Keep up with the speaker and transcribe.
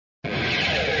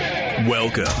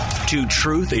Welcome to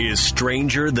Truth is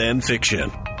Stranger Than Fiction.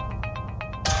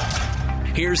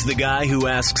 Here's the guy who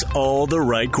asks all the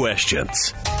right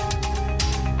questions.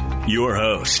 Your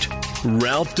host,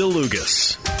 Ralph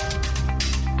DeLugas.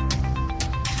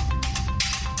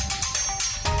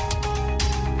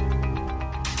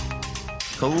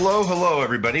 Hello,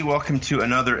 everybody. Welcome to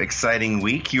another exciting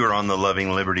week. You are on the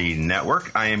Loving Liberty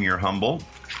Network. I am your humble,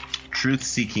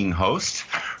 truth-seeking host,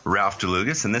 Ralph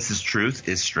DeLugas, and this is Truth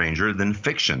is Stranger Than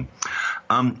Fiction.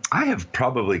 I have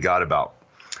probably got about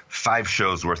 5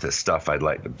 shows worth of stuff I'd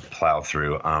like to plow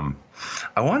through. I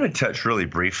want to touch really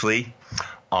briefly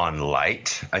on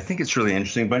light. I think it's really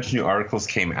interesting. A bunch of new articles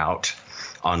came out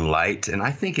on light, and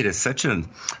I think it is such a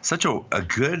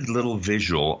good little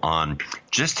visual on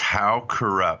just how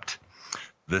corrupt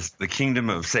the kingdom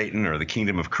of Satan, or the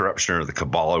kingdom of corruption, or the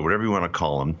Kabbalah, whatever you want to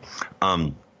call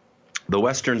them. The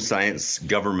Western science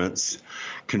governments,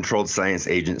 controlled science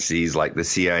agencies like the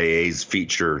CIA's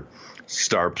feature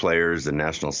star players, the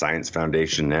National Science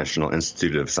Foundation, National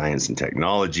Institute of Science and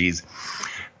Technologies,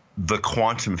 the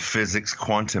quantum physics,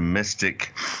 quantum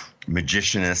mystic,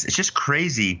 magicianist. It's just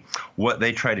crazy what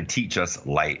they try to teach us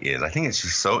light is. I think it's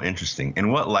just so interesting,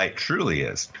 and what light truly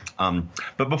is.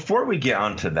 But before we get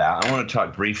on to that, I want to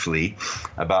talk briefly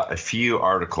about a few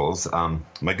articles.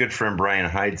 My good friend Brian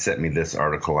Hyde sent me this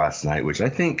article last night, which I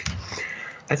think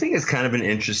is kind of an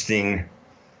interesting.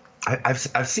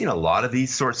 I've seen a lot of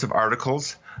these sorts of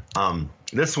articles.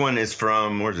 This one is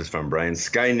from, where's this from, Brian?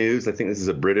 Sky News. I think this is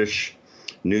a British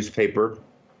newspaper.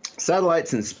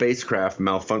 Satellites and spacecraft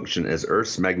malfunction as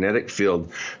Earth's magnetic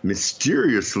field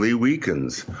mysteriously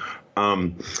weakens.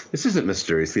 This isn't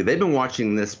mysteriously. They've been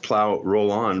watching this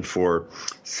roll on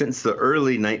since the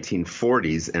early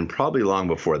 1940s, and probably long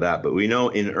before that. But we know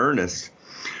in earnest,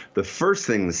 the first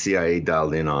thing the CIA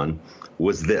dialed in on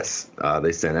was this.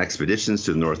 They sent expeditions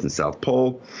to the North and South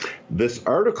Pole. This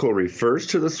article refers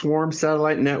to the Swarm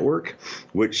satellite network,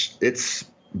 which its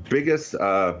biggest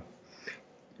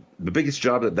the biggest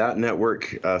job that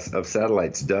network of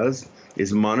satellites does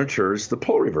is monitors the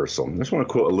pole reversal. I just want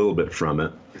to quote a little bit from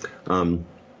it.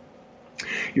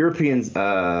 Europeans,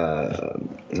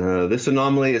 this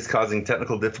anomaly is causing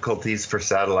technical difficulties for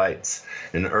satellites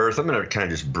and Earth. I'm going to kind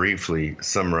of just briefly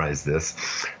summarize this.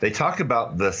 They talk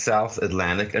about the South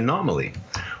Atlantic anomaly,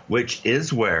 which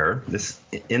is where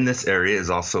in this area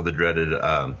is also the dreaded,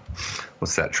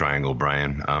 what's that triangle,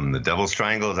 Brian? The Devil's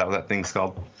Triangle, is that what that thing's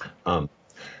called?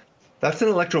 That's an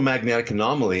electromagnetic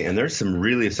anomaly, and there's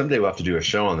someday we'll have to do a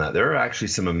show on that. There are actually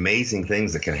some amazing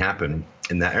things that can happen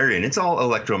in that area, and it's all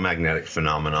electromagnetic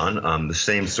phenomenon, the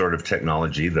same sort of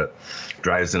technology that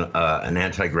drives an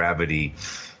anti-gravity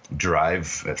drive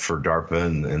for DARPA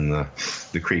and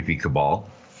the creepy cabal.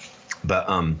 But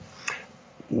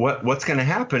what's going to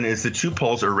happen is the two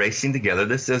poles are racing together.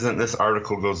 This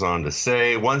article goes on to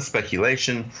say, one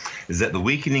speculation is that the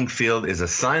weakening field is a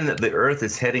sign that the Earth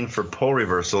is heading for pole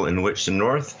reversal, in which the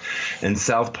North and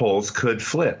South poles could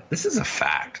flip. This is a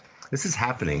fact. This is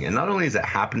happening. And not only is it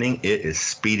happening, it is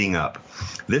speeding up.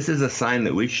 This is a sign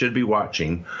that we should be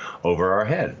watching over our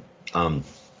head.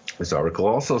 This article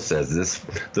also says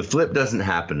the flip doesn't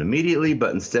happen immediately,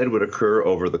 but instead would occur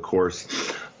over the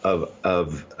course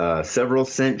of several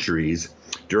centuries,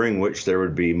 during which there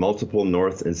would be multiple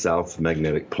north and south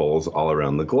magnetic poles all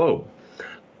around the globe.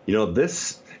 You know,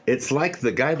 it's like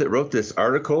the guy that wrote this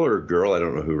article, or girl, I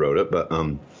don't know who wrote it, but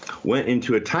went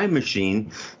into a time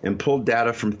machine and pulled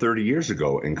data from 30 years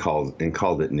ago and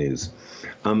called it news.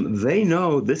 They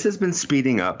know this has been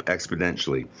speeding up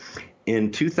exponentially.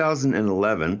 In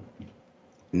 2011,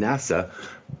 NASA,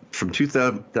 from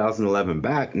 2011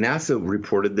 back, NASA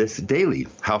reported this daily,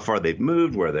 how far they've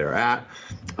moved, where they're at.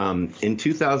 In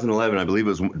 2011, I believe it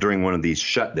was during one of these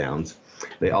shutdowns,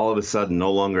 they all of a sudden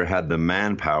no longer had the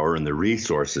manpower and the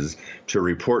resources to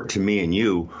report to me and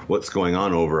you what's going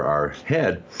on over our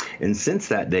head. And since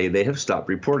that day, they have stopped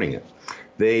reporting it.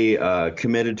 They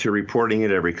committed to reporting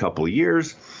it every couple of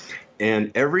years.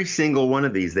 And every single one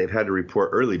of these, they've had to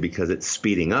report early because it's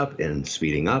speeding up and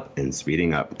speeding up and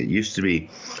speeding up. It used to be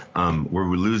we're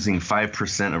losing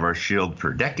 5% of our shield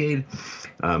per decade.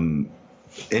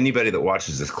 Anybody that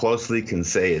watches this closely can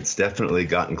say it's definitely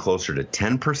gotten closer to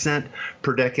 10%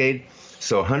 per decade.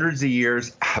 So hundreds of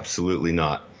years, absolutely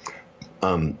not.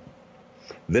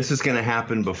 This is going to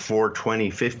happen before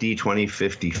 2050,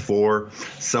 2054,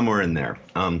 somewhere in there,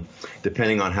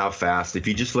 depending on how fast. If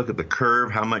you just look at the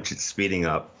curve, how much it's speeding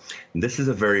up, this is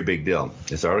a very big deal.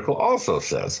 This article also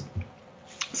says,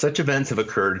 such events have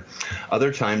occurred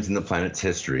other times in the planet's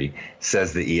history,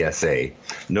 says the ESA,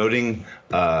 noting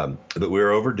that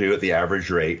we're overdue at the average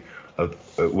rate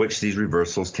at which these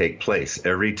reversals take place.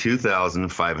 Every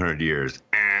 2,500 years.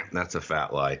 That's a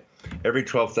fat lie. Every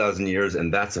 12,000 years,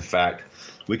 and that's a fact.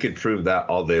 We could prove that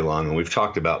all day long, and we've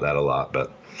talked about that a lot,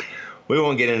 but we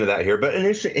won't get into that here. But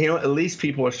at least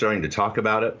people are starting to talk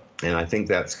about it, and I think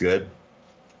that's good.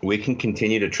 We can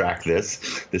continue to track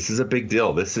this. This is a big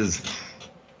deal. This is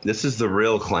the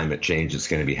real climate change that's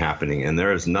going to be happening, and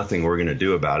there is nothing we're going to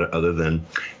do about it other than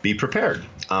be prepared.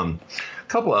 A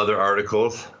couple other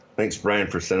articles. Thanks, Brian,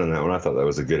 for sending that one. I thought that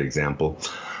was a good example.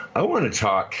 I want to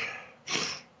talk.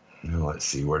 Let's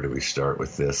see, where do we start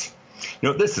with this?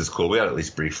 This is cool. We ought to at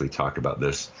least briefly talk about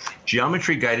this.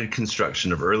 Geometry-guided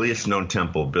construction of earliest known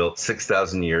temple built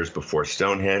 6,000 years before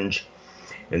Stonehenge.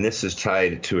 And this is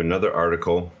tied to another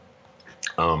article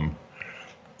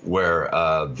where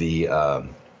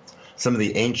some of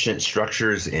the ancient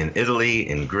structures in Italy,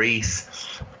 in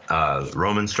Greece,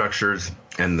 Roman structures,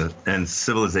 and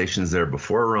civilizations there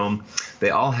before Rome, they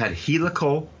all had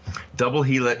helical, double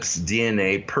helix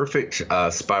DNA, perfect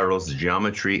spirals. The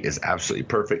geometry is absolutely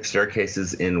perfect.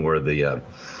 Staircases in where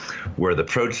the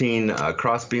protein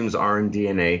crossbeams are in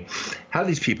DNA. How do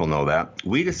these people know that?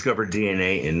 We discovered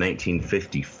DNA in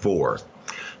 1954.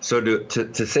 So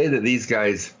to say that these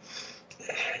guys,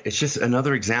 it's just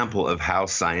another example of how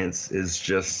science is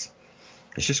just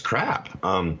crap.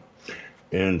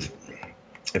 And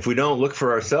if we don't look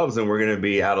for ourselves, then we're going to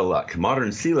be out of luck.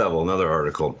 Modern sea level, another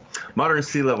article. Modern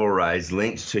sea level rise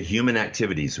linked to human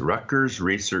activities. Rutgers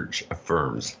research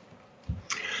affirms.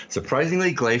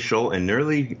 Surprisingly glacial and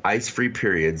nearly ice-free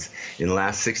periods in the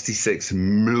last 66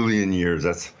 million years.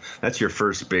 That's your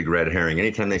first big red herring.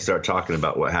 Anytime they start talking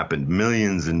about what happened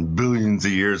millions and billions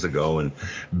of years ago and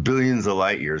billions of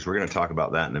light years, we're going to talk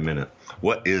about that in a minute.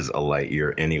 What is a light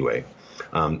year anyway?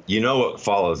 What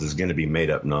follows is going to be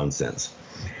made-up nonsense.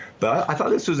 But I thought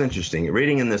this was interesting.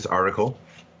 Reading in this article,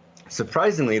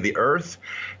 surprisingly, the Earth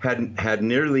had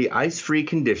nearly ice-free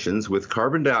conditions with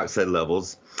carbon dioxide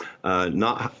levels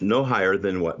no higher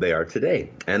than what they are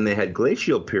today. And they had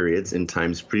glacial periods in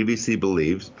times previously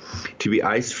believed to be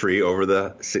ice-free over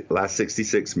the last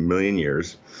 66 million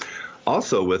years,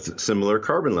 also with similar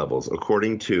carbon levels,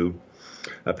 according to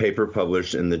a paper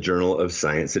published in the Journal of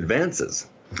Science Advances.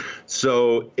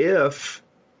 So if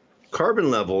carbon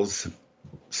levels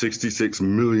 66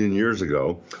 million years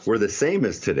ago were the same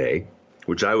as today,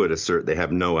 which I would assert they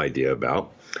have no idea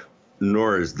about,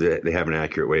 nor is they have an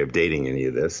accurate way of dating any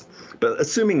of this, but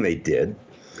assuming they did,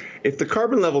 if the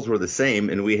carbon levels were the same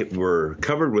and we were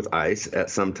covered with ice at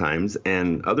some times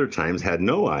and other times had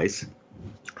no ice,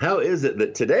 how is it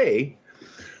that today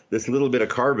this little bit of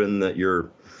carbon that your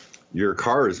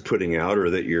car is putting out, or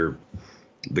that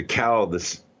the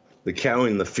cow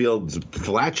in the field's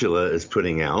flatula is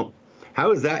putting out,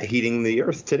 how is that heating the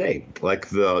earth today? Like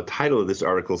the title of this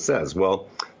article says. Well,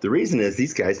 the reason is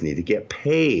these guys need to get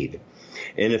paid.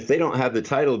 And if they don't have the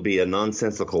title be a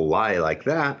nonsensical lie like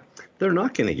that, they're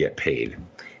not going to get paid.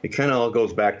 It kind of all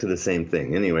goes back to the same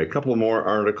thing. Anyway, a couple more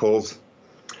articles.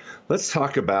 Let's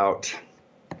talk about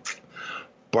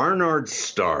Barnard's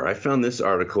Star. I found this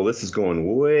article. This is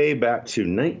going way back to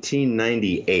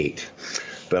 1998.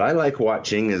 But I like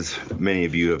watching, as many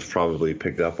of you have probably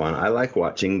picked up on, I like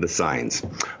watching the signs.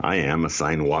 I am a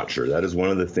sign watcher. That is one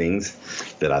of the things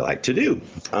that I like to do.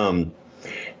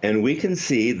 And we can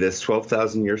see this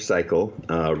 12,000-year cycle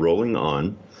rolling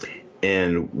on.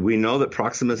 And we know that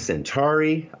Proxima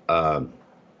Centauri,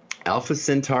 Alpha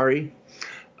Centauri,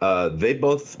 they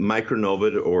both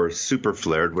micronovaed or super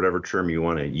flared, whatever term you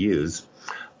want to use,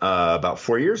 about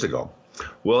 4 years ago.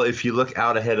 Well, if you look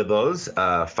out ahead of those,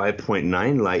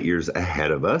 5.9 light years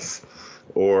ahead of us,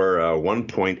 or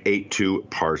 1.82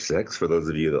 parsecs, for those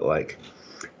of you that like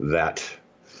that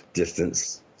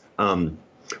distance,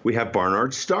 we have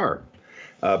Barnard's Star.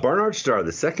 Barnard's Star,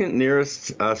 the second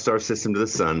nearest star system to the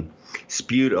sun,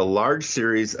 spewed a large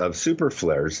series of super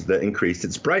flares that increased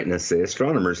its brightness, say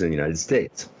astronomers in the United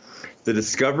States. The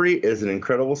discovery is an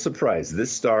incredible surprise.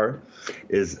 This star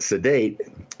is sedate,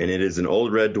 and it is an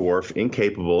old red dwarf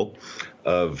incapable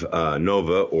of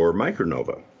nova or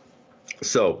micronova.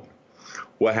 So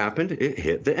what happened? It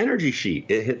hit the energy sheet.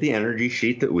 It hit the energy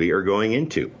sheet that we are going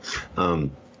into.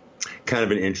 Kind of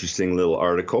an interesting little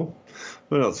article.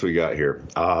 What else we got here?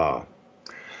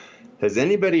 Has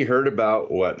anybody heard about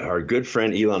what our good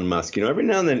friend Elon Musk? Every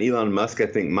now and then Elon Musk, I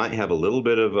think, might have a little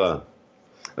bit of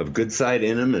good side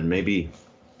in him, and maybe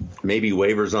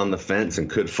wavers on the fence and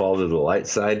could fall to the light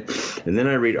side. And then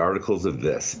I read articles of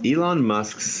this. Elon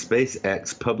Musk's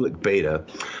SpaceX public beta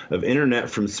of Internet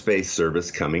from Space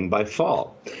service coming by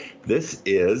fall. This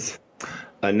is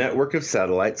a network of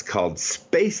satellites called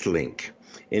SpaceLink.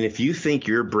 And if you think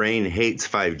your brain hates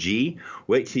 5G,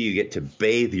 wait till you get to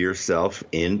bathe yourself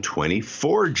in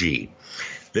 24G.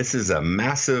 This is a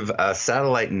massive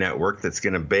satellite network that's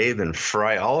going to bathe and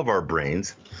fry all of our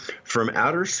brains from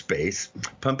outer space,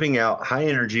 pumping out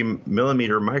high-energy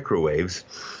millimeter microwaves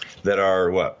that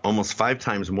are, almost 5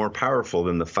 times more powerful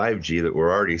than the 5G that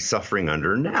we're already suffering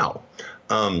under now.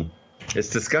 It's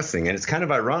disgusting, and it's kind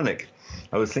of ironic.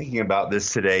 I was thinking about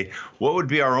this today. What would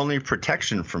be our only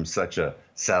protection from such a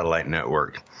satellite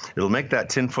network? It'll make that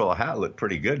tinfoil hat look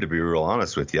pretty good, to be real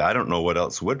honest with you. I don't know what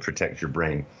else would protect your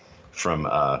brain from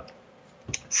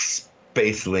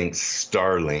SpaceLink,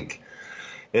 Starlink.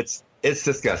 It's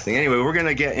disgusting. Anyway, we're going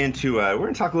to get into we're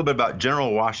going to talk a little bit about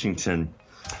General Washington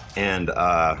and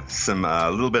some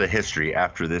little bit of history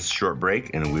after this short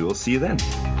break, and we will see you then.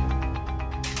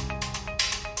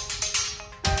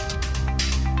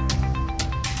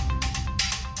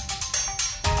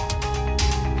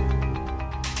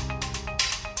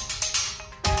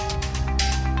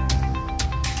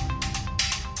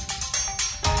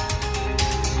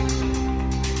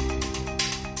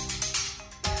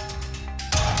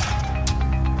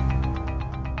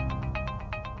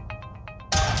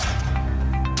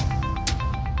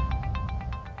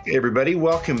 Hey everybody,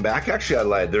 welcome back. Actually, I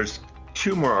lied. There's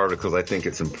 2 more articles I think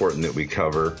it's important that we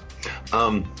cover.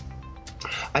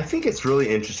 I think it's really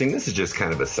interesting. This is just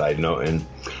kind of a side note, and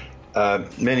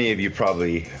many of you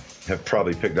have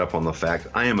probably picked up on the fact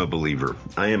I am a believer.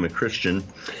 I am a Christian,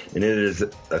 and it is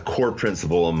a core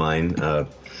principle of mine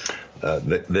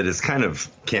that is kind of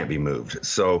can't be moved.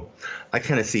 So I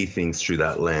kind of see things through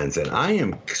that lens, and I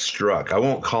am struck. I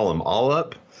won't call them all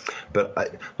up,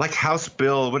 but like House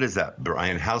Bill, what is that,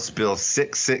 Brian? House Bill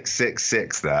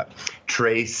 6666, that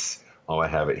trace, I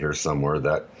have it here somewhere,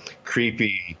 that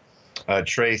creepy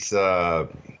trace, you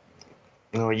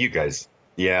guys,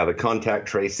 the contact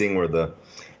tracing where the,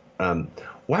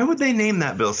 why would they name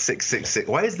that bill 666?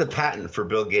 Why is the patent for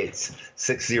Bill Gates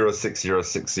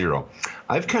 606060?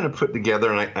 I've kind of put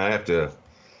together, and I have to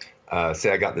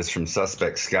say I got this from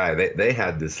Suspect Sky. They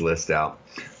had this list out.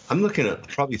 I'm looking at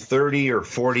probably 30 or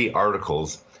 40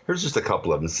 articles. Here's just a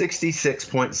couple of them.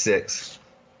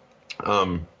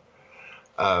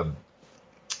 66.6.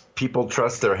 People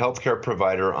trust their healthcare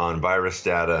provider on virus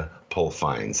data, pull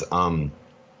fines. One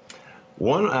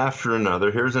after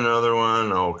another. Here's another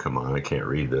one. Oh, come on. I can't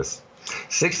read this.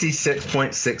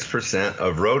 66.6%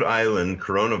 of Rhode Island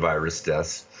coronavirus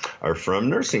deaths are from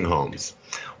nursing homes.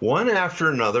 One after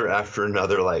another,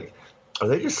 like, are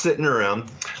they just sitting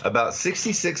around? About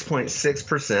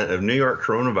 66.6% of New York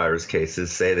coronavirus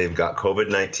cases say they've got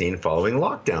COVID-19 following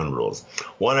lockdown rules.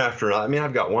 One after another. I mean,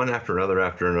 I've got one after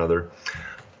another.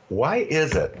 Why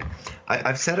is it?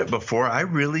 I've said it before. I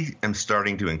really am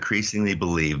starting to increasingly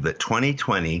believe that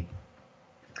 2020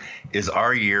 is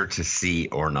our year to see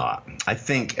or not. I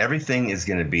think everything is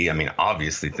going to be,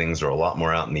 obviously things are a lot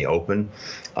more out in the open.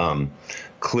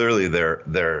 Clearly,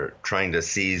 they're trying to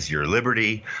seize your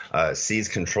liberty, seize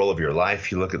control of your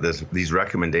life. You look at these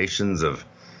recommendations of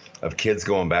kids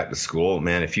going back to school.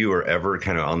 Man, if you were ever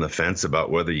kind of on the fence about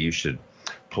whether you should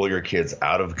pull your kids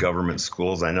out of government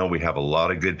schools, I know we have a lot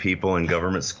of good people in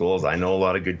government schools. I know a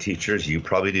lot of good teachers. You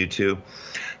probably do too.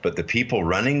 But the people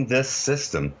running this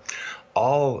system,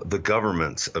 all the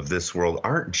governments of this world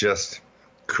aren't just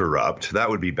corrupt.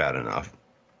 That would be bad enough.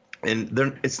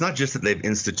 And it's not just that they've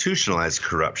institutionalized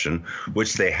corruption,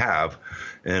 which they have,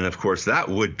 and of course that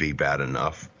would be bad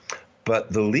enough,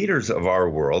 but the leaders of our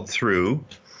world, through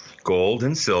gold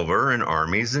and silver and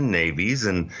armies and navies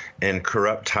and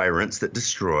corrupt tyrants that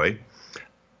destroy,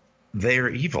 they are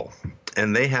evil.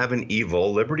 And they have an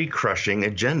evil, liberty-crushing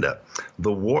agenda.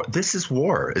 The war. This is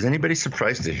war. Is anybody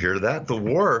surprised to hear that? The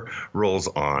war rolls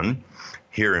on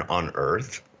here on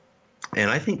Earth,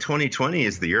 and I think 2020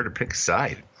 is the year to pick a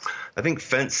side. I think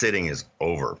fence sitting is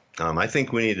over. I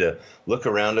think we need to look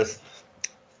around us.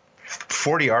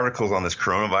 40 articles on this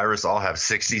coronavirus all have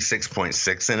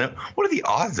 66.6 in it. What are the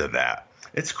odds of that?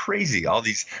 It's crazy. All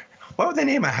these. Why would they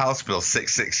name a House Bill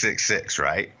 6666?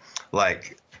 Right?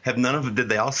 Like, have none of them? Did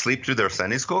they all sleep through their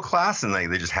Sunday school class and they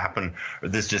just happen? Or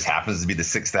this just happens to be the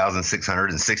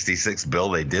 6,666 bill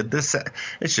they did this?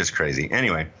 It's just crazy.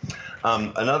 Anyway,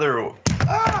 another.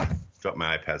 Dropped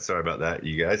my iPad. Sorry about that,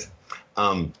 you guys.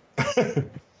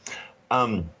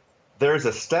 There's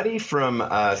a study from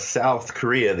South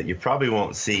Korea that you probably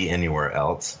won't see anywhere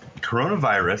else.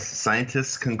 Coronavirus,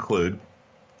 scientists conclude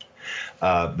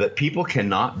that people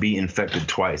cannot be infected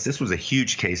twice. This was a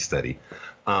huge case study.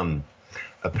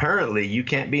 Apparently, you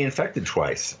can't be infected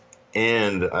twice.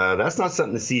 And that's not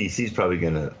something the CDC is probably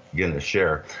gonna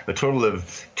share. A total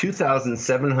of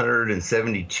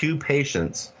 2,772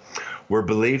 patients were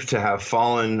believed to have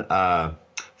fallen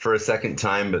for a second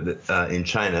time, but in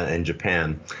China and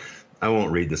Japan. I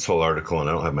won't read this whole article, and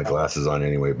I don't have my glasses on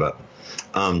anyway. But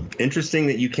interesting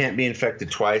that you can't be infected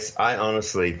twice. I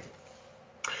honestly,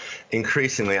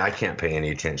 increasingly, I can't pay any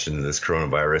attention to this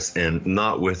coronavirus, and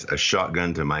not with a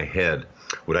shotgun to my head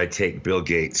would I take Bill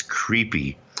Gates'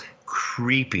 creepy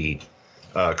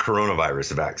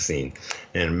coronavirus vaccine.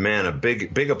 And man, a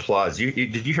big applause.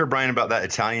 Did you hear, Brian, about that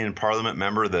Italian parliament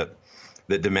member that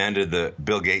demanded that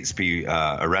Bill Gates be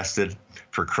arrested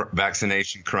for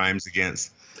vaccination crimes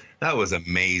against? That was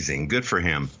amazing. Good for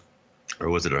him. Or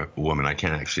was it a woman? I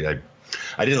can't actually.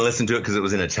 I didn't listen to it because it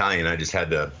was in Italian. I just had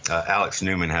to. Alex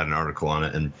Newman had an article on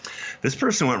it, and this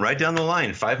person went right down the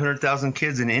line. 500,000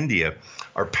 kids in India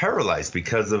are paralyzed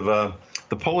because of the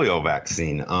polio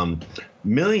vaccine.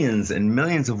 Millions and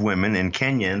millions of women in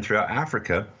Kenya and throughout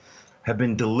Africa have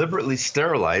been deliberately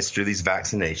sterilized through these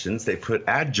vaccinations. They put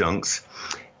adjuncts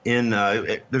in.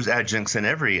 There's adjuncts in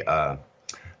every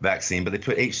vaccine, but they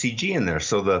put HCG in there.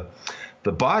 So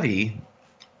the body,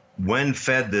 when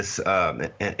fed this,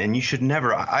 and you should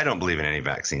never, I don't believe in any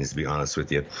vaccines, to be honest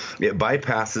with you. It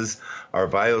bypasses our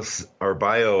not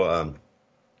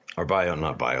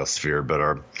biosphere, but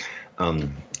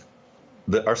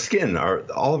our skin,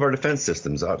 all of our defense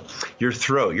systems, your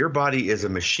throat. Your body is a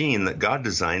machine that God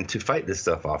designed to fight this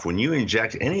stuff off. When you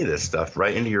inject any of this stuff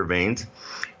right into your veins,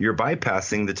 you're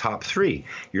bypassing the top three: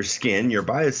 your skin, your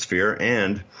biosphere,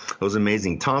 and those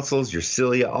amazing tonsils, your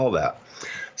cilia, all that.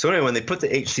 So anyway, when they put the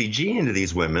HCG into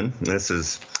these women, and this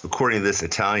is according to this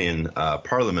Italian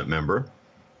parliament member,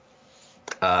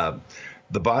 the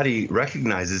body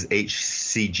recognizes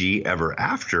HCG ever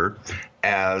after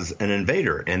as an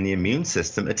invader, and the immune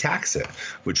system attacks it,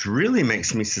 which really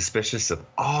makes me suspicious of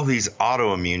all these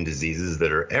autoimmune diseases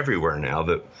that are everywhere now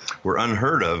that were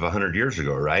unheard of 100 years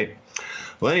ago, right?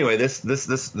 Well, anyway,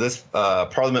 this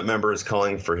parliament member is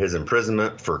calling for his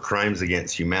imprisonment for crimes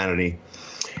against humanity.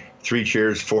 3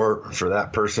 cheers for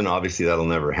that person. Obviously, that'll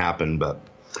never happen. But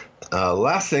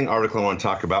last article I want to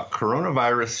talk about: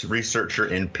 coronavirus researcher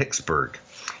in Pittsburgh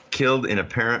killed in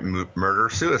apparent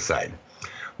murder-suicide.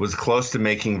 Was close to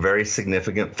making very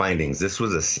significant findings. This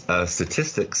was a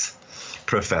statistics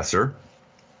professor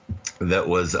that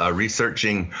was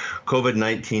researching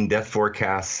COVID-19 death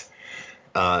forecasts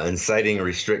and citing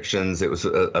restrictions. It was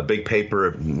a big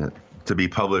paper to be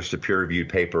published, a peer-reviewed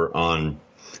paper on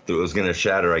that was going to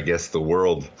shatter, I guess, the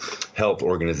World Health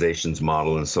Organization's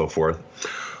model and so forth.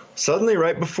 Suddenly,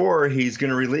 right before he's going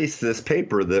to release this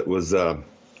paper that was going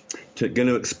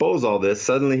to expose all this,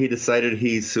 suddenly he decided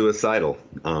he's suicidal,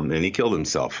 and he killed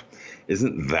himself.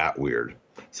 Isn't that weird?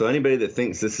 So anybody that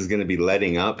thinks this is going to be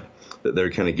letting up, that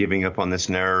they're kind of giving up on this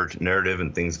narrative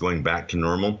and things going back to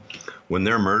normal, when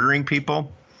they're murdering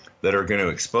people that are going to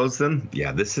expose them,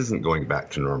 yeah, this isn't going back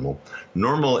to normal.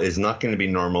 Normal is not going to be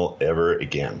normal ever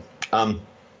again.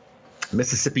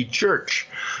 Mississippi church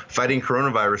fighting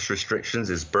coronavirus restrictions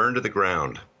is burned to the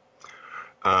ground.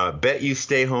 Bet you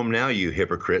stay home now, you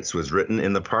hypocrites, was written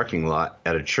in the parking lot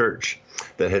at a church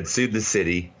that had sued the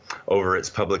city over its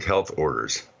public health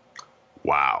orders.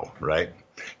 Wow, right?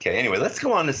 Okay, anyway, let's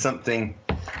go on to something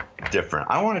different.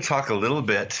 I want to talk a little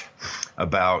bit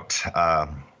about,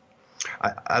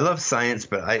 I love science,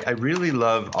 but I really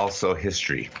love also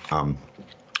history. And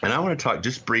I want to talk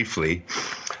just briefly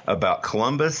about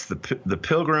Columbus, the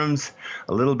Pilgrims,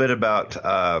 a little bit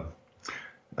about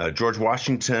George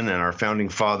Washington and our founding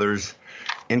fathers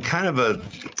in kind of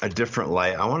a different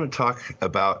light. I want to talk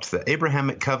about the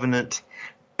Abrahamic covenant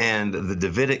and the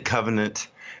Davidic covenant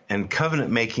and covenant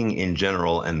making in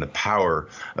general and the power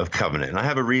of covenant. And I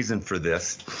have a reason for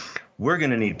this. We're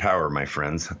going to need power, my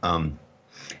friends. And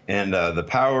the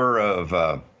power of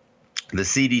the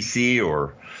CDC,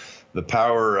 or the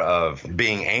power of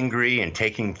being angry and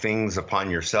taking things upon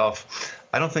yourself,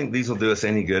 I don't think these will do us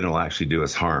any good and will actually do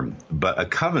us harm. But a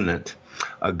covenant,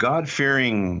 a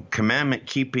God-fearing,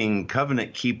 commandment-keeping,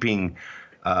 covenant-keeping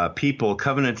people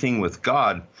covenanting with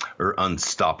God are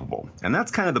unstoppable. And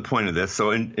that's kind of the point of this.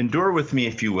 So endure with me,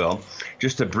 if you will.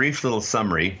 Just a brief little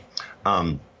summary.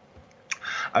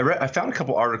 I found a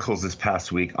couple articles this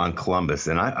past week on Columbus,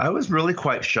 and I was really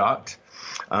quite shocked.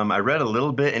 I read a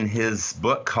little bit in his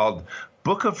book called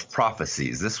Book of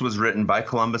Prophecies. This was written by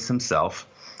Columbus himself.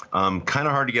 Kind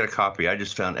of hard to get a copy. I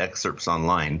just found excerpts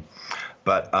online.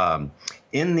 But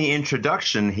in the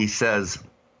introduction, he says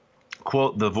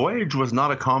quote, "The voyage was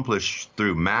not accomplished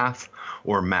through math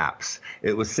or maps.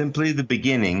 It was simply the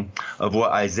beginning of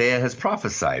what Isaiah has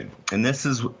prophesied. And this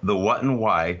is the what and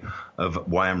why of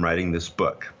why I'm writing this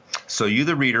book. So you,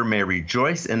 the reader, may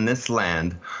rejoice in this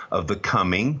land of the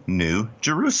coming new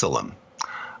Jerusalem."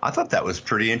 I thought that was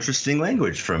pretty interesting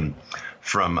language from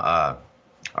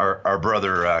our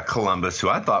brother Columbus, who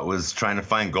I thought was trying to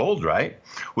find gold, right?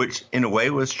 Which in a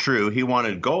way was true. He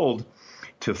wanted gold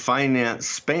to finance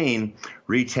Spain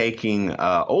retaking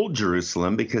Old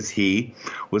Jerusalem because he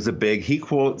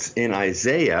quotes in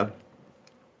Isaiah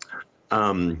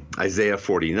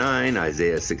 49,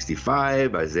 Isaiah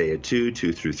 65, Isaiah 2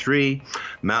 through 3,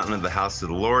 mountain of the house of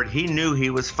the Lord. He knew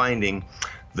he was finding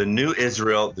the new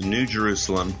Israel, the new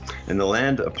Jerusalem, and the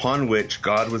land upon which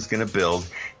God was going to build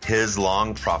his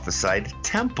long prophesied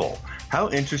temple. How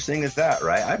interesting is that,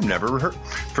 right? I've never heard,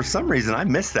 for some reason, I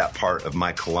missed that part of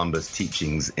my Columbus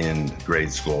teachings in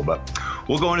grade school, but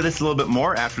we'll go into this a little bit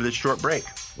more after this short break.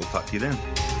 We'll talk to you then.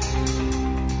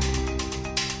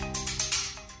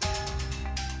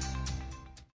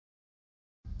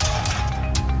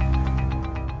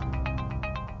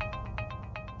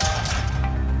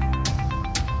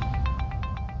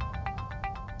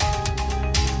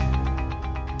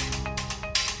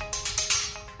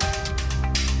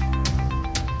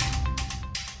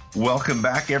 Welcome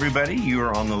back, everybody. You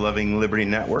are on the Loving Liberty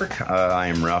Network. I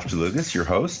am Ralph DeLugas, your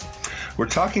host. We're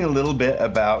talking a little bit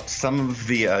about some of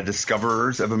the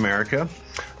discoverers of America.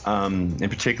 In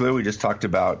particular, we just talked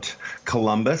about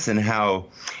Columbus and how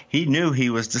he knew he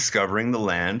was discovering the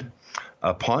land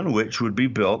upon which would be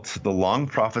built the long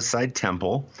prophesied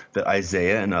temple that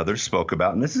Isaiah and others spoke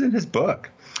about. And this is in his book.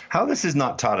 How this is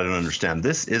not taught, I don't understand.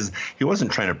 He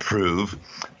wasn't trying to prove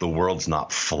the world's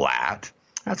not flat.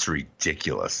 That's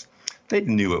ridiculous. They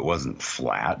knew it wasn't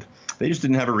flat. They just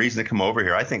didn't have a reason to come over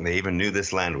here. I think they even knew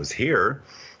this land was here.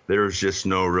 There was just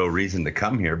no real reason to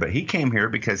come here. But he came here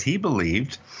because he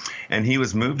believed and he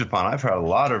was moved upon. I've heard a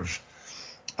lot of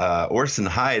Orson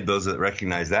Hyde, those that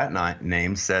recognize that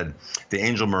name, said the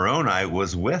angel Moroni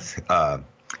was with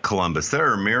Columbus.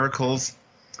 There are miracles.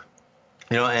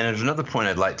 And there's another point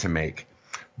I'd like to make.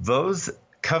 Those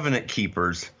covenant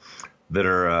keepers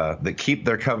that keep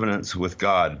their covenants with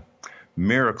God,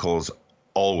 miracles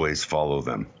always follow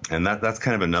them. And that's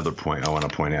kind of another point I want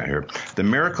to point out here. The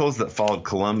miracles that followed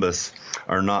Columbus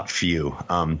are not few.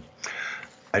 I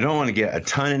don't want to get a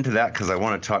ton into that because I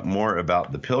want to talk more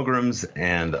about the Pilgrims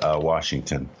and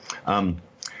Washington. The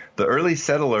early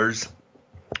settlers,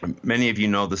 many of you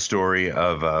know the story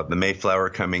of the Mayflower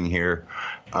coming here.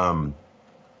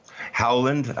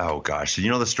 Howland, oh gosh, you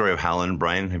know the story of Howland,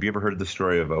 Brian? Have you ever heard the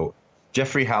story of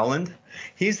Jeffrey Howland?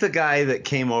 He's the guy that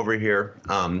came over here.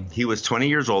 He was 20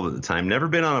 years old at the time, never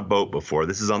been on a boat before.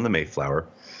 This is on the Mayflower.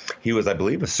 He was, I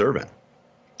believe, a servant.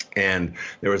 And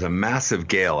there was a massive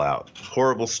gale out,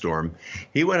 horrible storm.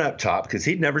 He went up top because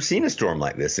he'd never seen a storm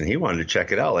like this, and he wanted to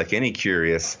check it out like any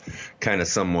curious, kind of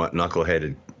somewhat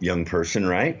knuckleheaded young person,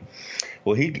 right?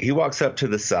 Well, he walks up to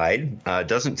the side,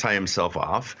 doesn't tie himself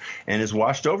off, and is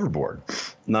washed overboard.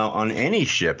 Now, on any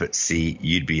ship at sea,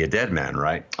 you'd be a dead man,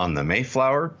 right? On the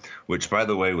Mayflower, which, by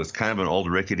the way, was kind of an old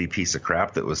rickety piece of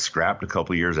crap that was scrapped a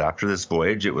couple years after this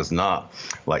voyage. It was not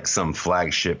like some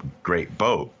flagship great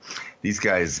boat. These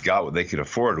guys got what they could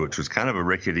afford, which was kind of a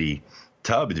rickety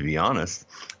tub, to be honest.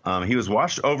 He was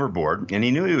washed overboard, and he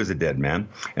knew he was a dead man.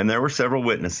 And there were several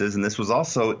witnesses, and this was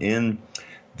also in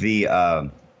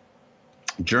the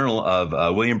journal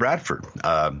of William Bradford.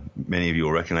 Many of you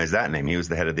will recognize that name. He was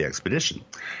the head of the expedition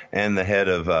and the head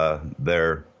of of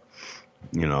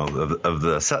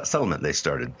the settlement they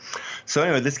started. So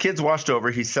anyway, this kid's washed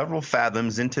over. He's several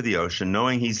fathoms into the ocean,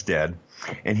 knowing he's dead,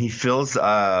 and he feels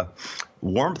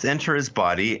warmth enter his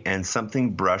body and something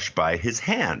brush by his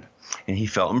hand. And he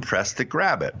felt impressed to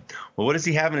grab it. Well, what does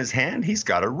he have in his hand? He's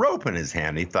got a rope in his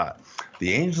hand. He thought,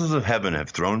 the angels of heaven have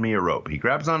thrown me a rope. He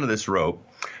grabs onto this rope.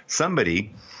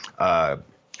 Somebody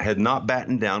had not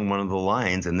battened down one of the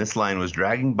lines, and this line was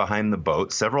dragging behind the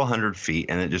boat several hundred feet,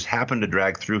 and it just happened to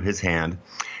drag through his hand,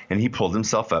 and he pulled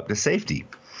himself up to safety.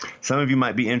 Some of you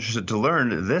might be interested to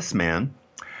learn this man.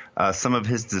 Some of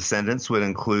his descendants would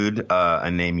include a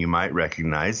name you might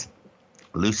recognize,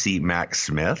 Lucy Mack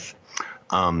Smith,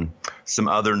 some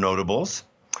other notables.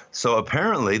 So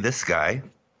apparently this guy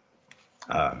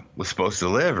was supposed to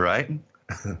live, right?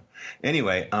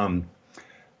 Anyway,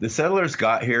 the settlers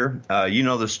got here. You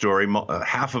know the story.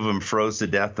 Half of them froze to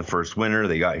death the first winter.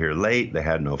 They got here late. They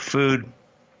had no food.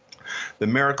 The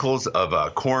miracles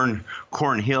of Corn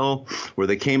Hill, where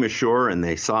they came ashore and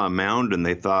they saw a mound and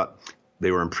they thought,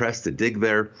 they were impressed to dig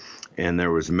there. And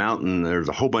there was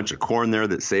a whole bunch of corn there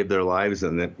that saved their lives.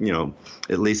 And that,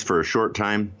 at least for a short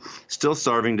time, still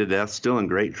starving to death, still in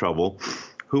great trouble.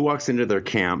 Who walks into their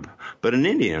camp? But an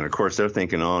Indian. Of course, they're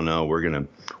thinking, oh no,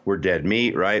 we're dead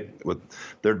meat, right?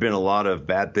 There'd been a lot of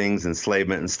bad things,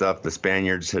 enslavement and stuff. The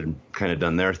Spaniards had kind of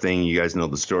done their thing. You guys know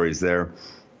the stories there.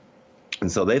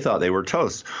 And so they thought they were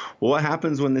toast. Well, what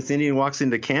happens when this Indian walks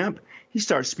into camp? He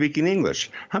starts speaking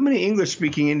English. How many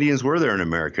English-speaking Indians were there in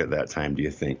America at that time, do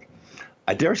you think?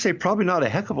 I dare say probably not a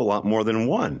heck of a lot more than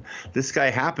one. This guy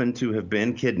happened to have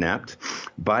been kidnapped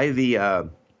by the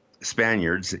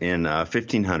Spaniards in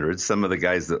 1500s. Some of the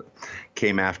guys that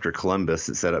came after Columbus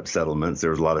that set up settlements. There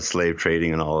was a lot of slave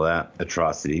trading and all of that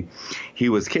atrocity. He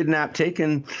was kidnapped,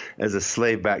 taken as a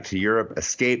slave back to Europe,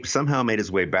 escaped, somehow made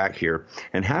his way back here,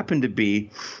 and happened to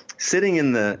be sitting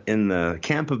in the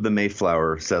camp of the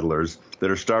Mayflower settlers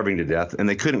that are starving to death, and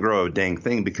they couldn't grow a dang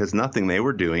thing because nothing they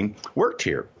were doing worked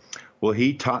here. Well,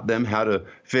 he taught them how to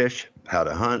fish, how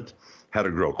to hunt, how to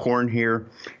grow corn here,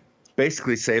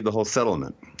 basically saved the whole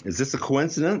settlement. Is this a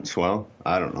coincidence? Well,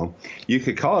 I don't know. You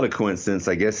could call it a coincidence,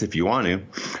 I guess, if you want to.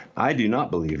 I do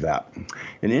not believe that.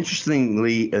 And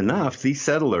interestingly enough, these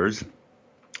settlers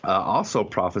also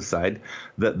prophesied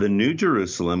that the New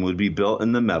Jerusalem would be built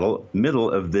in the middle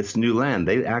of this new land.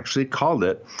 They actually called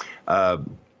it,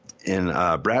 in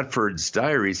Bradford's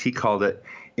diaries, he called it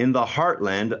in the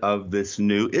heartland of this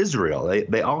new Israel.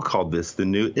 They all called this the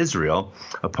new Israel,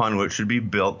 upon which would be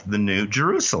built the new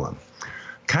Jerusalem.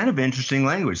 Kind of interesting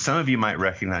language. Some of you might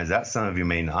recognize that. Some of you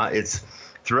may not. It's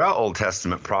throughout Old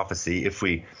Testament prophecy. If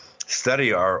we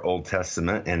study our Old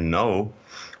Testament and know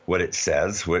what it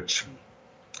says, which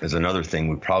is another thing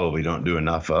we probably don't do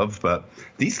enough of, but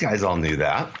these guys all knew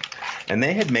that. And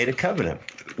they had made a covenant.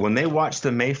 When they watched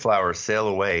the Mayflower sail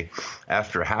away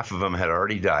after half of them had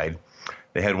already died,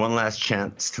 they had one last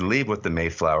chance to leave with the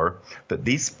Mayflower, but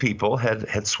these people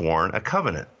had sworn a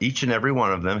covenant. Each and every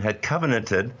one of them had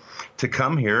covenanted to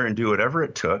come here and do whatever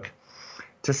it took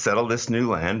to settle this new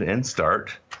land and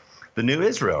start the new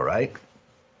Israel, right?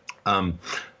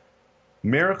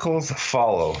 Miracles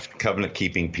follow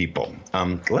covenant-keeping people.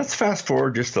 Let's fast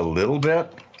forward just a little bit.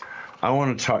 I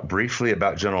want to talk briefly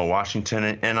about General Washington,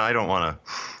 and I don't want to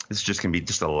 – this is just going to be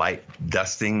just a light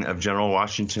dusting of General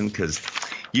Washington because –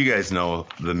 you guys know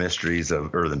the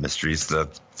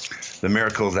the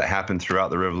miracles that happened throughout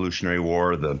the Revolutionary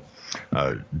War, the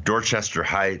Dorchester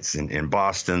Heights in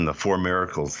Boston, the 4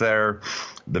 miracles there,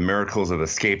 the miracles of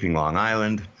escaping Long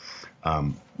Island.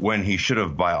 When he should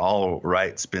have by all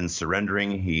rights been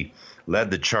surrendering, he led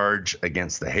the charge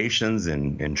against the Haitians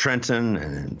in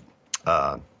Trenton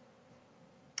and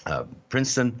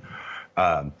Princeton.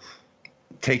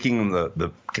 Taking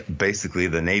the basically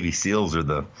the Navy SEALs or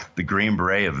the Green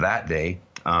Beret of that day,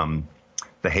 the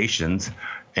Haitians,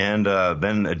 and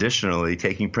then additionally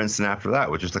taking Princeton after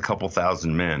that with just a couple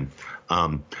thousand men.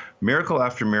 Miracle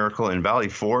after miracle in Valley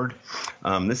Ford.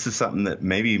 This is something that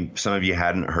maybe some of you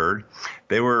hadn't heard.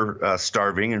 They were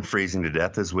starving and freezing to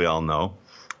death, as we all know,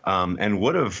 and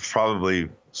would have probably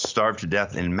starved to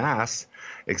death en masse,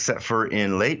 except for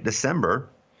in late December.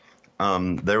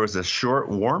 There was a short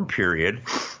warm period,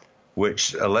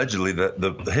 which allegedly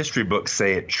the history books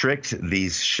say it tricked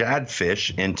these shad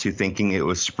fish into thinking it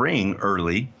was spring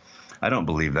early. I don't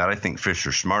believe that. I think fish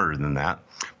are smarter than that.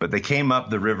 But they came up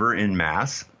the river in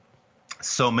mass,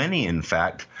 so many, in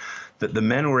fact, that the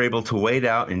men were able to wade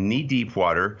out in knee-deep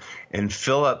water and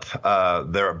fill up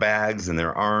their bags and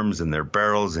their arms and their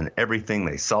barrels and everything.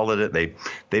 They salted it.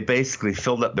 They basically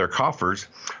filled up their coffers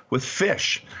with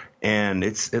fish. And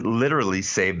it literally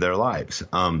saved their lives.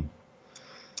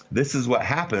 This is what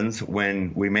happens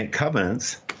when we make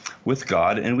covenants with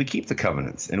God and we keep the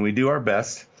covenants and we do our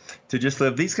best to just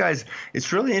live. These guys,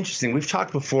 it's really interesting. We've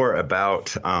talked before about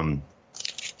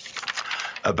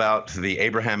the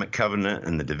Abrahamic covenant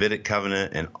and the Davidic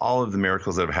covenant and all of the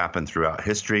miracles that have happened throughout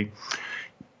history.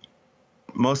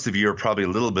 Most of you are probably a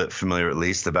little bit familiar, at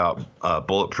least, about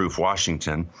Bulletproof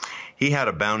Washington. He had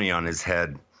a bounty on his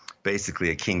head, basically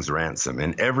a king's ransom.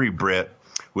 And every Brit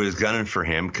was gunning for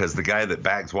him because the guy that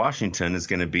backs Washington is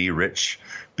going to be rich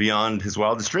beyond his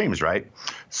wildest dreams, right?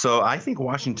 So I think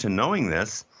Washington, knowing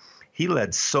this, he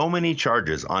led so many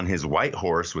charges on his white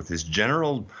horse with his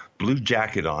general blue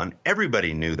jacket on.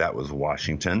 Everybody knew that was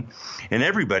Washington, and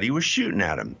everybody was shooting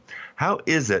at him. How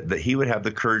is it that he would have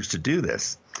the courage to do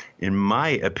this? In my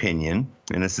opinion,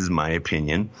 and this is my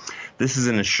opinion, this is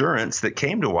an assurance that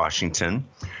came to Washington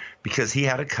because he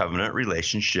had a covenant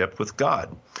relationship with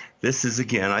God. This is,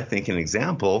 again, I think, an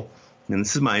example and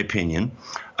this is my opinion,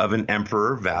 of an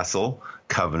emperor-vassal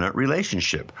covenant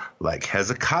relationship, like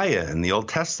Hezekiah in the Old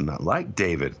Testament, like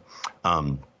David,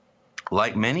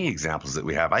 like many examples that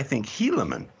we have. I think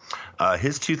Helaman,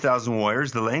 his 2,000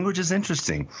 warriors, the language is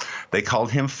interesting. They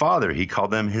called him father. He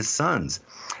called them his sons.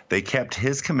 They kept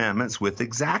his commandments with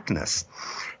exactness,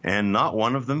 and not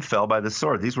one of them fell by the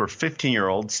sword. These were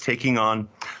 15-year-olds taking on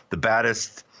the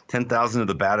baddest, 10,000 of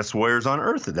the baddest warriors on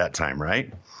earth at that time,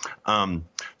 right?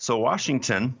 So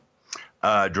Washington,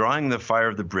 drawing the fire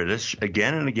of the British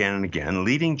again and again and again,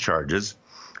 leading charges,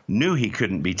 knew he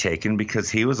couldn't be taken because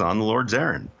he was on the Lord's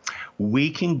errand. We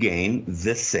can gain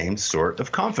this same sort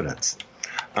of confidence.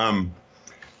 And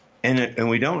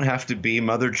we don't have to be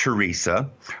Mother Teresa.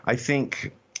 I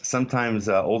think sometimes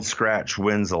Old Scratch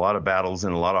wins a lot of battles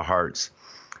in a lot of hearts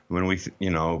when we,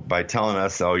 by telling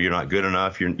us, oh, you're not good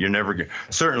enough. You're never good.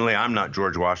 Certainly I'm not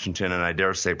George Washington, and I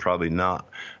dare say probably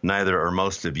neither are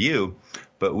most of you,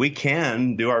 but we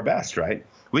can do our best, right?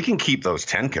 We can keep those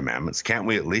 10 commandments. Can't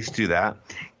we at least do that?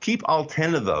 Keep all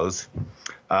 10 of those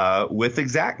with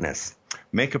exactness.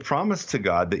 Make a promise to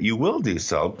God that you will do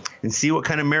so and see what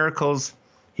kind of miracles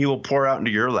he will pour out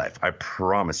into your life. I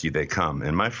promise you they come.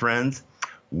 And my friends,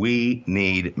 we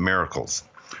need miracles.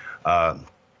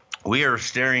 We are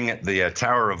staring at the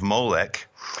Tower of Molech,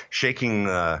 shaking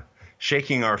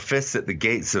our fists at the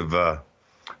gates of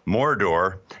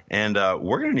Mordor, and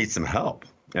we're going to need some help.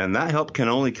 And that help can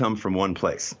only come from one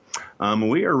place.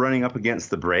 We are running up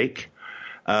against the break.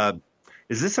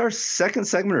 Is this our second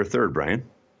segment or third, Brian?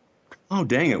 Oh,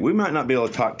 dang it. We might not be able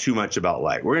to talk too much about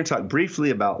light. We're going to talk briefly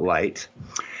about light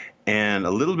and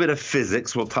a little bit of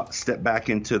physics. We'll step back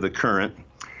into the current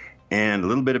and a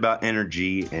little bit about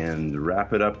energy and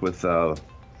wrap it up with some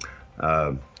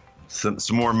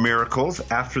more miracles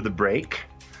after the break.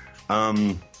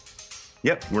 We're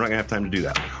not going to have time to do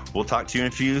that. We'll talk to you in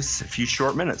a few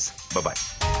short minutes. Bye-bye.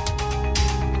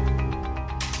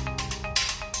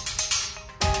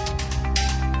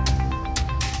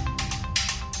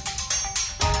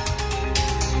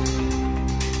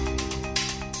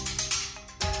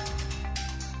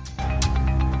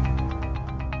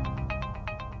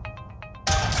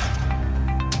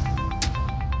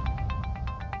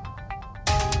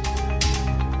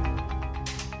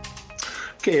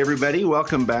 Okay, everybody,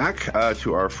 welcome back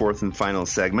to our fourth and final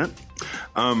segment.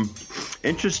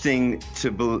 Interesting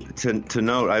to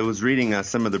note, I was reading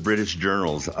some of the British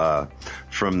journals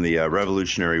from the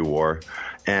Revolutionary War,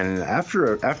 and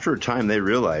after a time they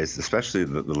realized, especially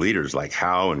the leaders like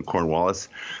Howe and Cornwallis,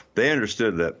 they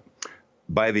understood that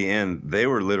by the end they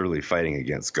were literally fighting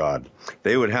against God.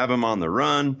 They would have him on the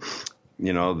run,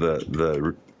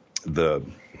 the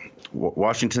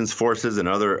Washington's forces and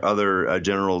other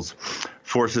generals'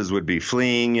 forces would be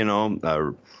fleeing,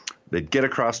 they'd get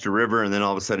across the river, and then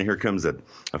all of a sudden here comes a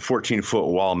 14-foot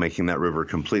wall, making that river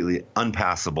completely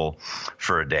unpassable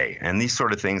for a day. And these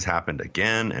sort of things happened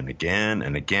again and again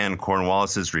and again.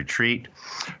 Cornwallis's retreat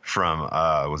from,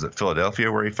 was it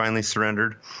Philadelphia where he finally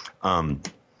surrendered? No,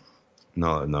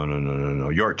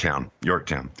 Yorktown.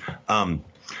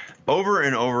 Over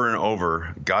and over and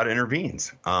over, God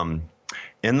intervenes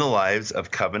in the lives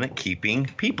of covenant-keeping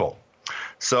people.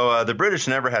 So the British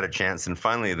never had a chance, and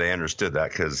finally they understood that,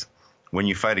 because when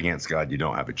you fight against God, you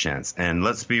don't have a chance. And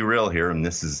let's be real here, and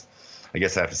this is, I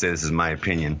guess I have to say this is my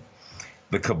opinion.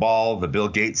 The cabal, the Bill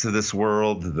Gates of this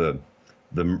world, the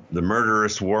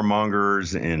murderous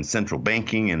warmongers in central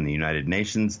banking and the United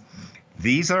Nations,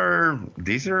 these are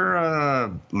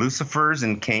Lucifer's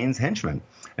and Cain's henchmen,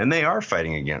 and they are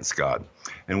fighting against God.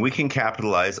 And we can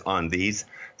capitalize on these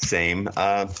same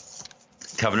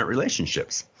covenant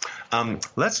relationships.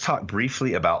 Let's talk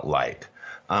briefly about light.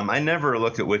 I never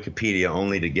look at Wikipedia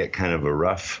only to get kind of a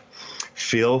rough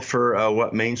feel for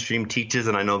what mainstream teaches,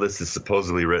 and I know this is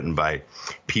supposedly written by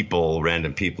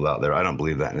random people out there. I don't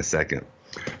believe that in a second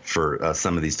for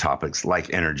some of these topics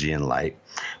like energy and light.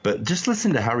 But just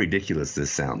listen to how ridiculous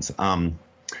this sounds.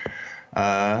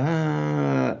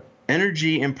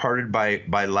 Energy imparted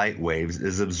by light waves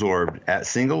is absorbed at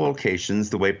single locations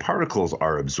the way particles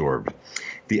are absorbed.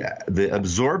 The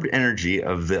absorbed energy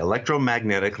of the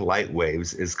electromagnetic light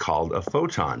waves is called a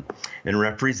photon and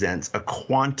represents a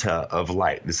quanta of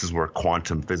light. This is where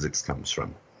quantum physics comes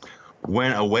from.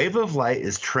 When a wave of light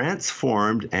is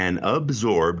transformed and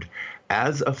absorbed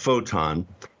as a photon,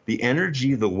 the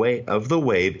energy of the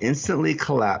wave instantly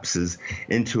collapses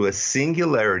into a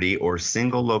singularity or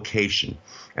single location.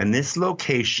 And this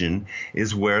location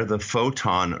is where the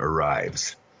photon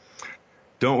arrives.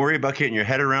 Don't worry about getting your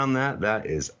head around that. That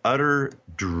is utter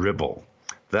dribble.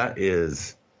 That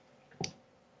is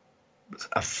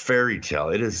a fairy tale.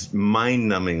 It is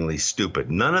mind-numbingly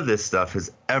stupid. None of this stuff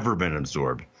has ever been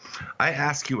absorbed. I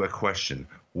ask you a question.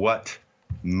 What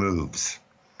moves?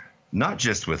 Not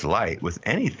just with light, with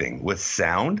anything, with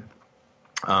sound.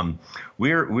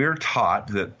 We're taught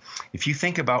that if you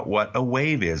think about what a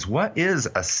wave is, what is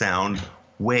a sound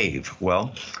wave?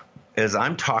 Well, as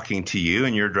I'm talking to you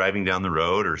and you're driving down the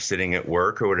road or sitting at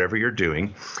work or whatever you're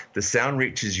doing, the sound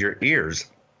reaches your ears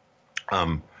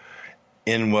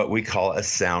in what we call a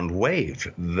sound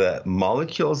wave. The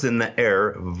molecules in the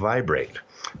air vibrate.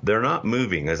 They're not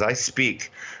moving. As I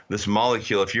speak, this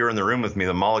molecule, if you're in the room with me,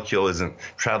 the molecule isn't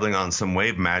traveling on some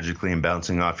wave magically and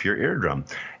bouncing off your eardrum.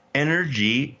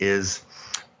 Energy is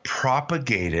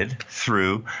propagated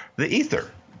through the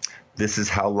ether. This is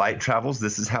how light travels.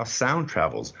 This is how sound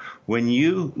travels. When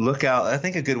you look out, I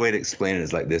think a good way to explain it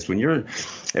is like this.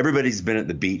 Everybody's been at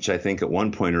the beach, I think, at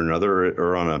one point or another,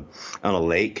 or on a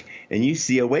lake, and you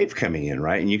see a wave coming in,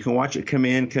 right? And you can watch it come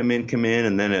in,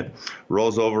 and then it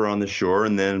rolls over on the shore,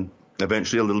 and then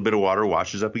eventually a little bit of water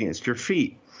washes up against your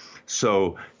feet.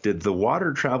 So did the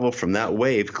water travel from that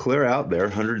wave clear out there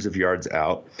hundreds of yards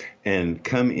out and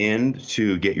come in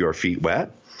to get your feet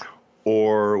wet?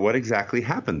 Or what exactly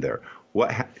happened there?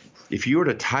 If you were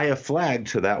to tie a flag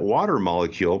to that water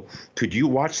molecule, could you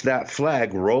watch that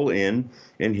flag roll in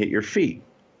and hit your feet?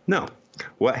 No.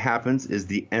 What happens is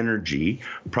the energy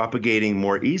propagating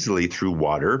more easily through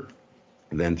water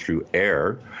than through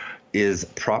air is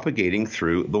propagating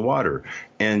through the water.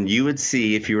 And you would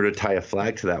see, if you were to tie a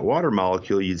flag to that water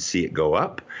molecule, you'd see it go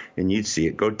up and you'd see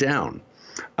it go down.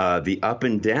 The up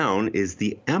and down is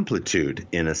the amplitude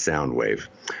in a sound wave.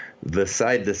 The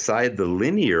side to side, the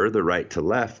linear, the right to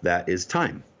left, that is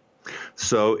time.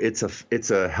 So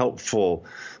it's a helpful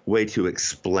way to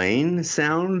explain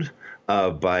sound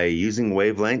by using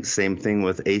wavelengths. Same thing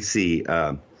with AC,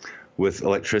 with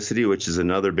electricity, which is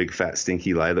another big fat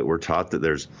stinky lie that we're taught that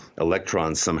there's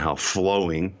electrons somehow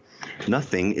flowing.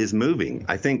 Nothing is moving.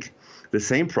 I think the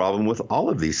same problem with all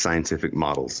of these scientific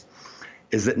models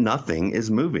is that nothing is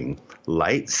moving.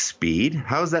 Light speed,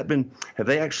 how has that been? Have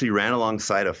they actually ran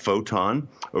alongside a photon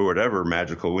or whatever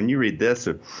magical? When you read this,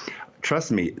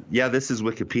 trust me, yeah, this is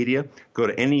Wikipedia. Go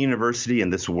to any university in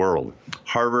this world,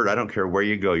 Harvard, I don't care where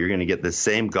you go, you're going to get the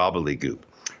same gobbledygook.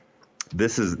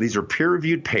 These are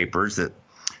peer-reviewed papers that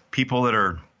people that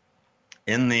are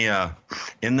in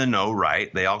the know,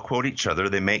 right? They all quote each other.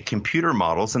 They make computer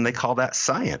models, and they call that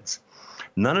science.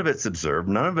 None of it's observed,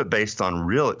 none of it based on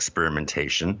real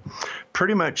experimentation.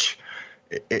 Pretty much,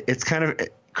 it's kind of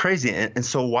crazy. And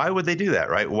so why would they do that,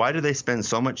 right? Why do they spend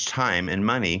so much time and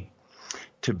money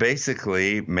to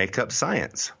basically make up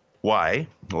science? Why?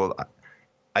 Well,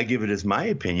 I give it as my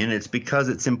opinion. It's because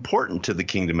it's important to the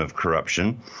kingdom of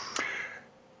corruption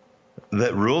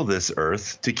that rule this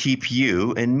earth to keep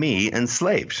you and me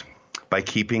enslaved by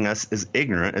keeping us as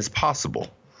ignorant as possible.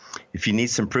 If you need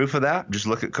some proof of that, just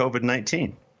look at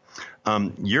COVID-19.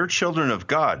 You're children of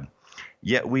God,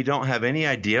 yet we don't have any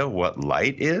idea what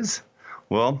light is.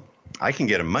 Well, I can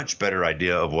get a much better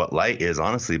idea of what light is,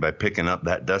 honestly, by picking up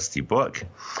that dusty book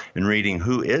and reading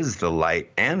who is the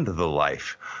light and the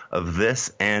life of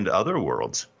this and other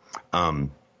worlds. To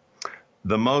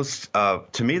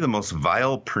me, the most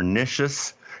vile,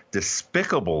 pernicious,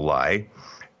 despicable lie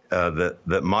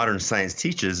that modern science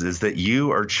teaches is that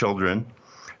you are children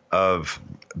of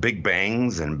big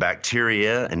bangs and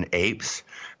bacteria and apes.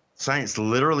 Science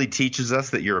literally teaches us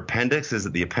that your appendix, is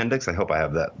it the appendix? I hope I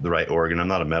have the right organ. I'm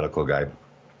not a medical guy.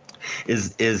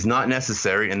 Is not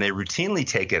necessary, and they routinely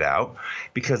take it out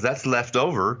because that's left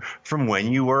over from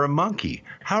when you were a monkey.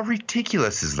 How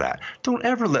ridiculous is that? Don't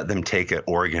ever let them take an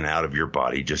organ out of your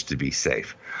body just to be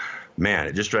safe. Man,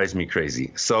 it just drives me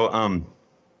crazy. So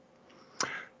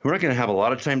we're not going to have a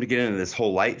lot of time to get into this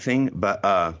whole light thing,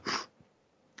 but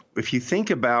if you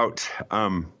think about,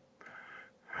 I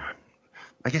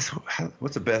guess,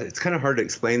 what's the best? It's kind of hard to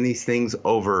explain these things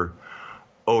over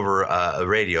a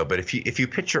radio. But if you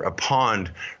picture a pond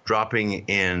dropping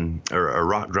in, or a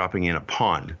rock dropping in a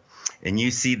pond, and you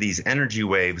see these energy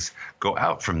waves go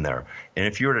out from there, and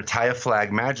if you were to tie a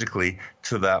flag magically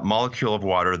to that molecule of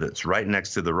water that's right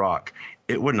next to the rock,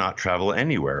 it would not travel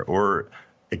anywhere, or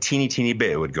a teeny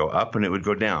bit. It would go up and it would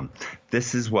go down.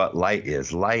 This is what light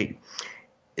is. Light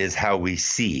is how we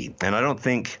see. And I don't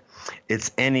think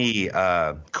it's any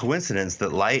coincidence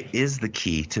that light is the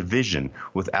key to vision.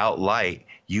 Without light,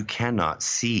 you cannot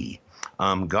see.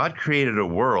 God created a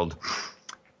world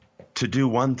to do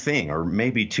one thing, or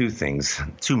maybe two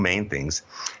main things,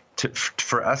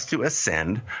 for us to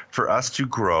ascend, for us to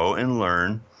grow and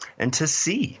learn and to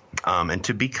see and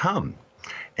to become.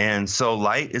 And so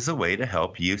light is a way to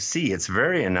help you see. It's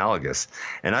very analogous.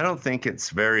 And I don't think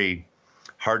it's very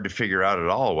hard to figure out at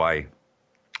all why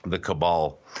the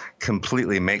cabal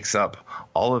completely makes up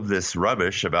all of this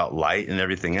rubbish about light and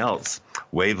everything else,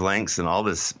 wavelengths and all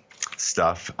this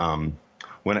stuff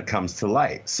when it comes to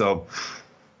light. So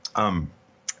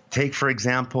take, for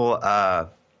example,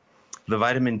 the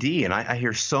vitamin D. And I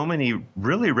hear so many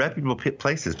really reputable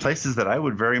places that I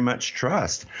would very much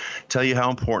trust, tell you how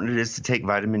important it is to take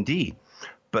vitamin D.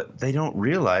 But they don't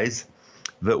realize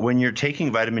that when you're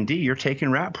taking vitamin D, you're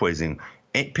taking rat poison.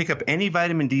 Pick up any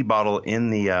vitamin D bottle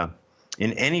in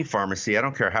any pharmacy. I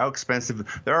don't care how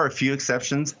expensive. There are a few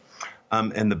exceptions.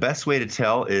 And the best way to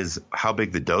tell is how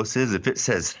big the dose is. If it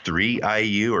says 3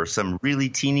 IU or some really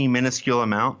teeny minuscule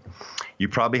amount, you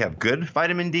probably have good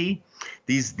vitamin D.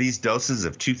 These doses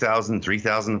of 2,000,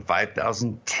 3,000,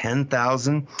 5,000,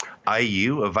 10,000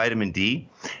 IU of vitamin D,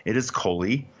 it is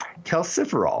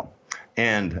cholecalciferol.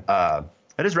 And that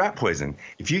is rat poison.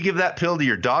 If you give that pill to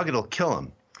your dog, it'll kill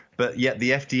him. But yet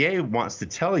the FDA wants to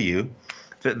tell you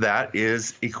that that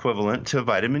is equivalent to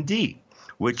vitamin D,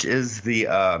 which is the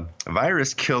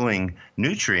virus-killing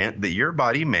nutrient that your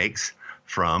body makes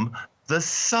from the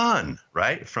sun,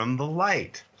 right? From the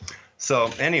light.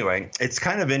 So anyway, it's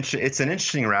kind of it's an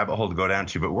interesting rabbit hole to go down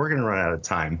to, but we're going to run out of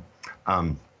time.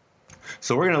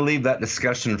 So we're going to leave that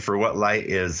discussion for what light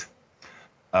is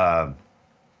for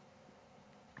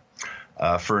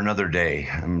another day.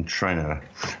 I'm trying to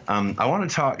I want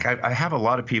to talk. I have a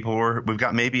lot of people. We've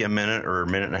got maybe a minute or a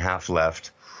minute and a half left.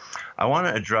 I want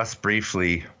to address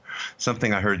briefly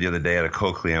something I heard the other day at a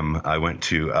Cochleum I went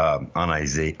to on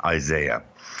Isaiah.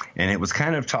 And it was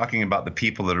kind of talking about the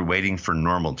people that are waiting for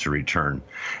normal to return.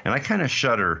 And I kind of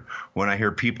shudder when I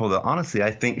hear people that honestly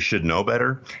I think should know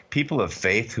better, people of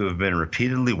faith who have been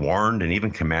repeatedly warned and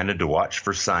even commanded to watch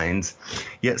for signs.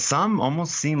 Yet some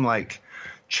almost seem like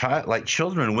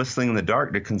children whistling in the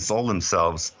dark to console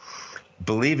themselves,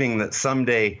 believing that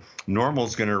someday normal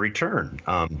is going to return.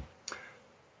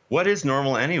 What is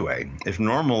normal anyway? If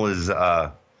normal is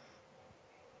the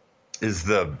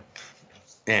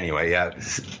anyway, yeah,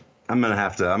 I'm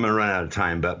gonna run out of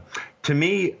time. But to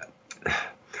me,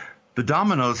 the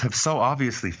dominoes have so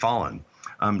obviously fallen.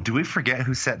 Do we forget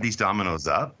who set these dominoes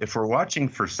up? If we're watching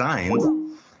for signs,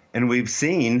 and we've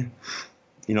seen,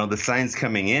 the signs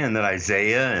coming in that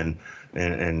Isaiah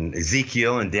and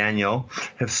Ezekiel and Daniel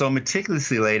have so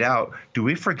meticulously laid out, do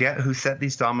we forget who set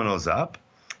these dominoes up?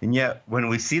 And yet, when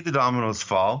we see the dominoes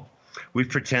fall, we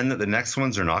pretend that the next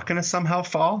ones are not going to somehow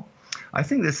fall. I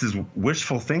think this is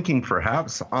wishful thinking,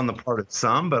 perhaps, on the part of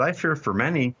some, but I fear for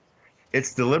many,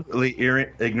 it's deliberately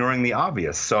ignoring the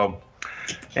obvious. So,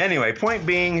 anyway, point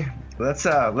being, let's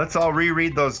all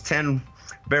reread those 10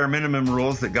 bare minimum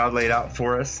rules that God laid out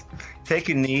for us. Take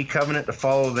a knee, covenant to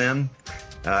follow them.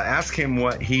 Ask him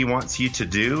what he wants you to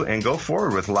do, and go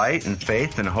forward with light and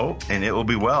faith and hope, and it will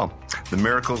be well. The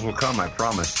miracles will come, I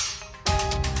promise.